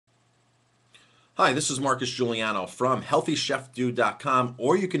Hi, this is Marcus Giuliano from HealthyChefDude.com,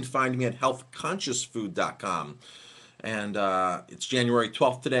 or you can find me at HealthConsciousFood.com. And it's January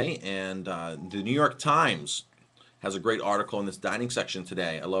 12th today, and the New York Times has a great article in this dining section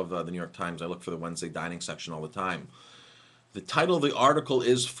today. I love the New York Times. I look for the Wednesday dining section all the time. The title of the article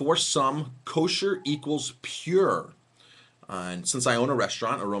is For Some, Kosher Equals Pure. And since I own a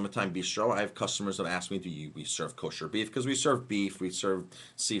restaurant, Aroma Thyme Bistro, I have customers that ask me, we serve kosher beef? Because we serve beef, we serve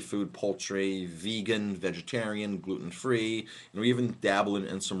seafood, poultry, vegan, vegetarian, gluten-free, and we even dabble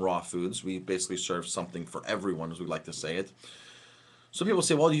in some raw foods. We basically serve something for everyone, as we like to say it. Some people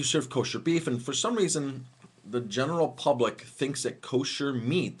say, well, you serve kosher beef, and for some reason, the general public thinks that kosher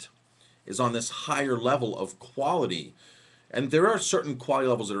meat is on this higher level of quality. And there are certain quality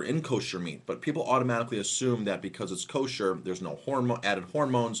levels that are in kosher meat, but people automatically assume that because it's kosher, there's no added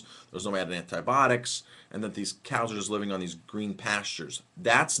hormones, there's no added antibiotics, and that these cows are just living on these green pastures.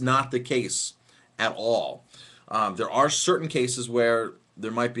 That's not the case at all. There are certain cases where there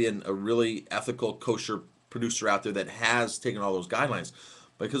might be a really ethical kosher producer out there that has taken all those guidelines.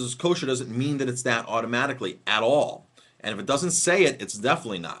 But because it's kosher doesn't mean that it's that automatically at all. And if it doesn't say it, it's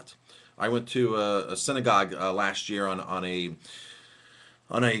definitely not. I went to a synagogue last year on a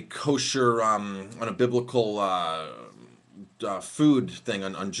kosher on a biblical food thing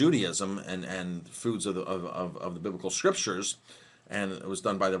on Judaism and foods of the biblical scriptures, and it was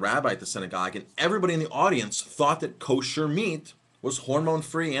done by the rabbi at the synagogue, and everybody in the audience thought that kosher meat was hormone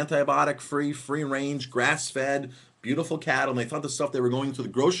free, antibiotic free, free range, grass fed, beautiful cattle, and they thought the stuff they were going to the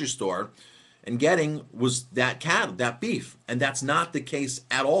grocery store and getting was that cattle, that beef, and that's not the case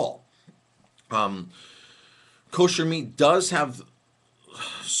at all. Um, Kosher meat does have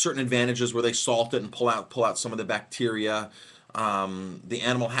certain advantages where they salt it and pull out some of the bacteria. The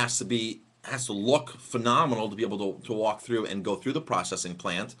animal has to look phenomenal to be able to walk through and go through the processing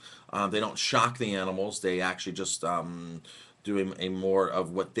plant. They don't shock the animals. They actually just do a more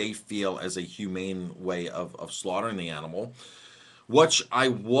of what they feel as a humane way of slaughtering the animal. Which I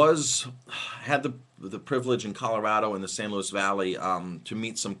had the privilege in Colorado in the San Luis Valley to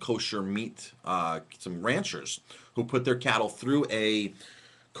meet some kosher meat, some ranchers who put their cattle through a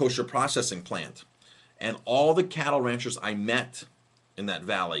kosher processing plant. And all the cattle ranchers I met in that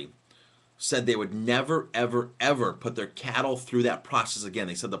valley said they would never, ever, ever put their cattle through that process again.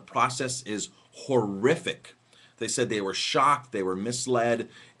 They said the process is horrific. They said they were shocked, they were misled,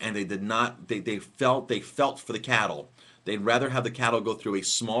 and they did not. They felt for the cattle. They'd rather have the cattle go through a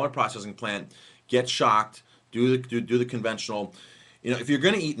smaller processing plant, get shocked, do the conventional. If you're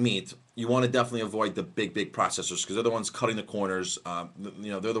going to eat meat, you want to definitely avoid the big processors because they're the ones cutting the corners.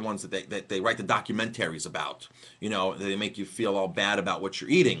 They're the ones that they write the documentaries about. They make you feel all bad about what you're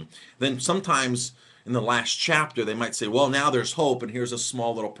eating. Then sometimes in the last chapter they might say, well, now there's hope, and here's a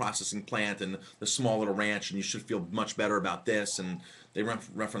small little processing plant and the small little ranch, and you should feel much better about this. And they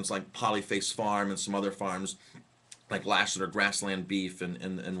reference like Polyface Farm and some other farms like Lasseter Grassland Beef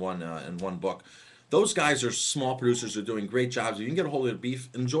in one book. Those guys are small producers who are doing great jobs. If you can get a hold of their beef,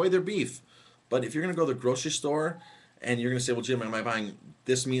 enjoy their beef. But if you're going to go to the grocery store and you're going to say, well, Jim, am I buying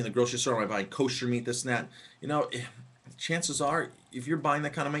this meat in the grocery store? Am I buying kosher meat, this and that? Chances are, if you're buying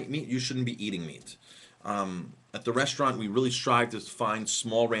that kind of meat, you shouldn't be eating meat. At the restaurant, we really strive to find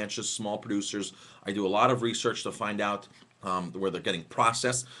small ranches, small producers. I do a lot of research to find out where they're getting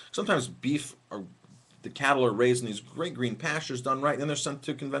processed. Sometimes the cattle are raised in these great green pastures done right, and then they're sent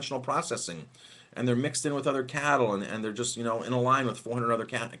to conventional processing. And they're mixed in with other cattle, and they're just, in a line with 400 other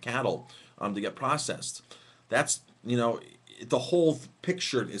cattle to get processed. That's, the whole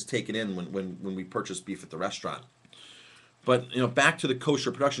picture is taken in when we purchase beef at the restaurant. But, back to the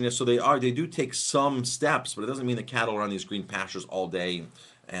kosher production, yes, so they do take some steps, but it doesn't mean the cattle are on these green pastures all day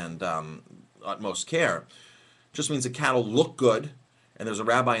and utmost care. It just means the cattle look good, and there's a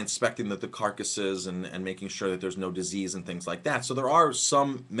rabbi inspecting the carcasses and making sure that there's no disease and things like that. So there are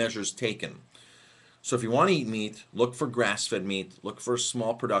some measures taken. So if you want to eat meat, look for grass-fed meat, look for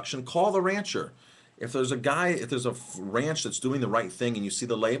small production, call the rancher. If there's a ranch that's doing the right thing and you see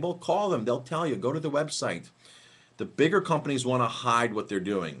the label, call them. They'll tell you. Go to the website. The bigger companies want to hide what they're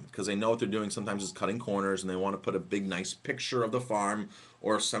doing because they know what they're doing sometimes is cutting corners, and they want to put a big nice picture of the farm,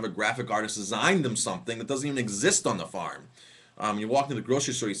 or some graphic artist designed them something that doesn't even exist on the farm. You walk into the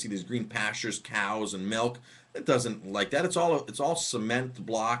grocery store, you see these green pastures, cows, and milk. It doesn't like that. It's all cement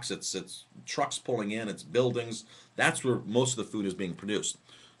blocks. It's trucks pulling in. It's buildings. That's where most of the food is being produced.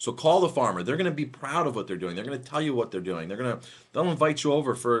 So call the farmer. They're going to be proud of what they're doing. They're going to tell you what they're doing. They'll invite you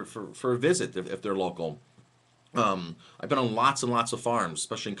over for a visit if they're local. I've been on lots and lots of farms,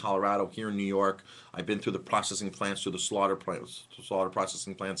 especially in Colorado, here in New York. I've been through the processing plants, through the slaughter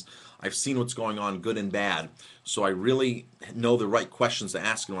processing plants. I've seen what's going on, good and bad. So I really know the right questions to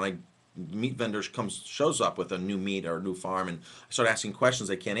ask. And when a meat vendor shows up with a new meat or a new farm, and I start asking questions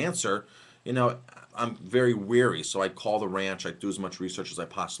they can't answer, you know, I'm very weary. So I call the ranch. I do as much research as I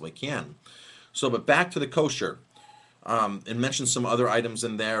possibly can. So, but back to the kosher, and mention some other items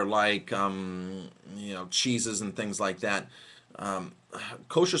in there like cheeses and things like that. Um,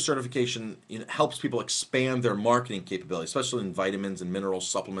 Kosher certification, helps people expand their marketing capability, especially in vitamins and mineral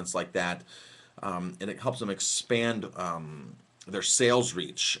supplements like that, and it helps them expand their sales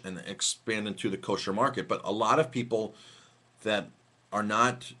reach and expand into the kosher market. But a lot of people that are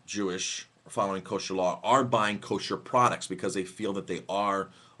not Jewish or following kosher law are buying kosher products because they feel that they are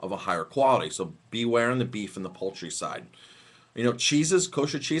of a higher quality. So beware on the beef and the poultry side. Cheeses,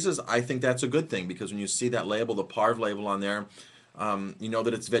 kosher cheeses, I think that's a good thing because when you see that label, the Parv label on there, you know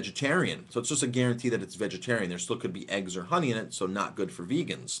that it's vegetarian. So it's just a guarantee that it's vegetarian. There still could be eggs or honey in it, so not good for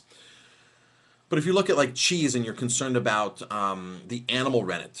vegans. But if you look at like cheese and you're concerned about the animal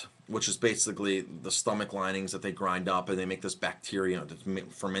rennet, which is basically the stomach linings that they grind up and they make this bacteria that's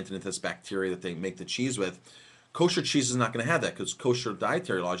fermented into this bacteria that they make the cheese with, kosher cheese is not going to have that because kosher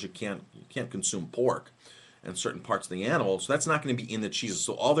dietary laws you can't consume pork and certain parts of the animal, so that's not going to be in the cheeses.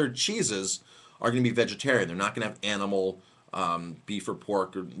 So all their cheeses are going to be vegetarian. They're not going to have animal beef or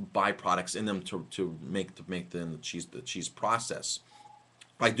pork or byproducts in them to make the cheese process.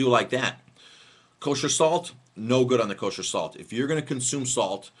 I do like that. Kosher salt, no good on the kosher salt. If you're going to consume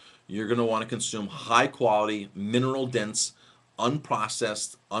salt, you're going to want to consume high quality, mineral dense,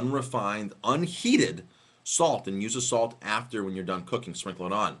 unprocessed, unrefined, unheated salt and use the salt after when you're done cooking. Sprinkle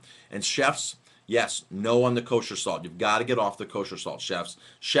it on. And chefs, yes, no on the kosher salt. You've got to get off the kosher salt, chefs.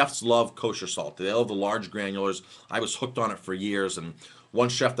 Chefs love kosher salt. They love the large granulars. I was hooked on it for years. And one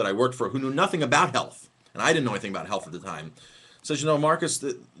chef that I worked for who knew nothing about health, and I didn't know anything about health at the time, says, Marcus,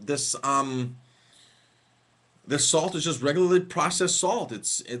 this salt is just regularly processed salt.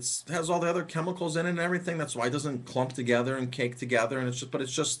 It has all the other chemicals in it and everything. That's why it doesn't clump together and cake together. And it's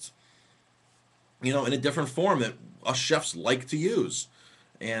just in a different form that us chefs like to use.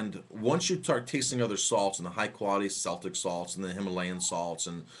 And once you start tasting other salts and the high quality Celtic salts and the Himalayan salts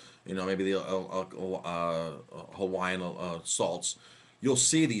and maybe the Hawaiian salts, you'll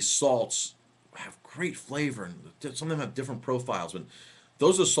see these salts have great flavor and some of them have different profiles. But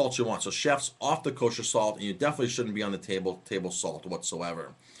those are the salts you want. So chefs off the kosher salt, and you definitely shouldn't be on the table salt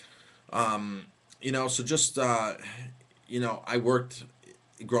whatsoever. So just I worked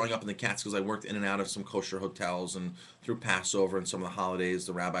growing up in the Catskills. I worked in and out of some kosher hotels, and through Passover and some of the holidays,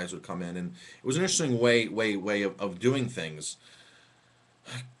 the rabbis would come in, and it was an interesting way of doing things.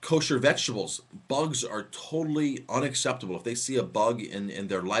 Kosher vegetables, bugs are totally unacceptable. If they see a bug in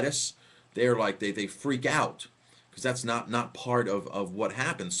their lettuce, they're like they freak out because that's not part of what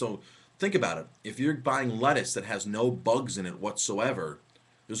happens. So think about it. If you're buying lettuce that has no bugs in it whatsoever,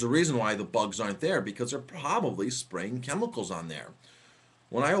 there's a reason why the bugs aren't there because they're probably spraying chemicals on there.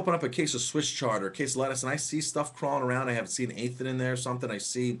 When I open up a case of Swiss chard or a case of lettuce and I see stuff crawling around, I have seen aphid in there or something, I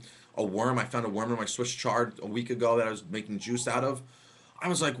see a worm, I found a worm in my Swiss chard a week ago that I was making juice out of. I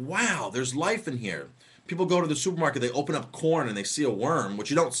was like, wow, there's life in here. People go to the supermarket, they open up corn and they see a worm, which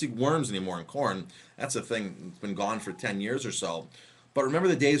you don't see worms anymore in corn. That's a thing that's been gone for 10 years or so. But remember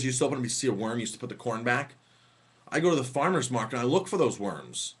the days you used to open up, you see a worm, you used to put the corn back? I go to the farmer's market and I look for those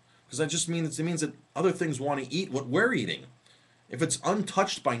worms because it means that other things want to eat what we're eating. If it's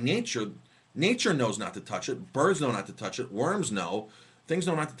untouched by nature, nature knows not to touch it. Birds know not to touch it. Worms know. Things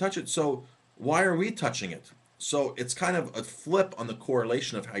know not to touch it. So why are we touching it? So it's kind of a flip on the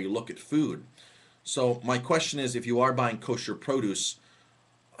correlation of how you look at food. So my question is, if you are buying kosher produce,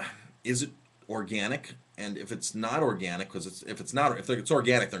 is it organic? And if it's not organic, because if it's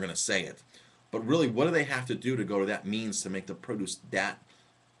organic, they're going to say it. But really, what do they have to do to go to that means to make the produce that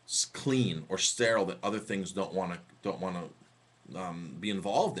clean or sterile that other things don't want to be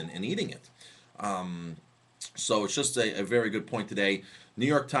involved in eating it. So it's just a very good point today. New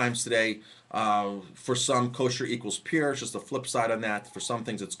York Times today, for some, kosher equals pure. It's just a flip side on that. For some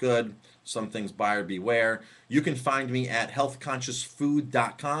things, it's good. Some things, buyer beware. You can find me at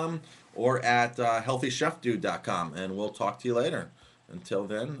healthconsciousfood.com or at healthychefdude.com, and we'll talk to you later. Until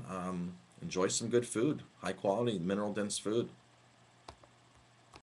then, enjoy some good food, high quality, mineral dense food.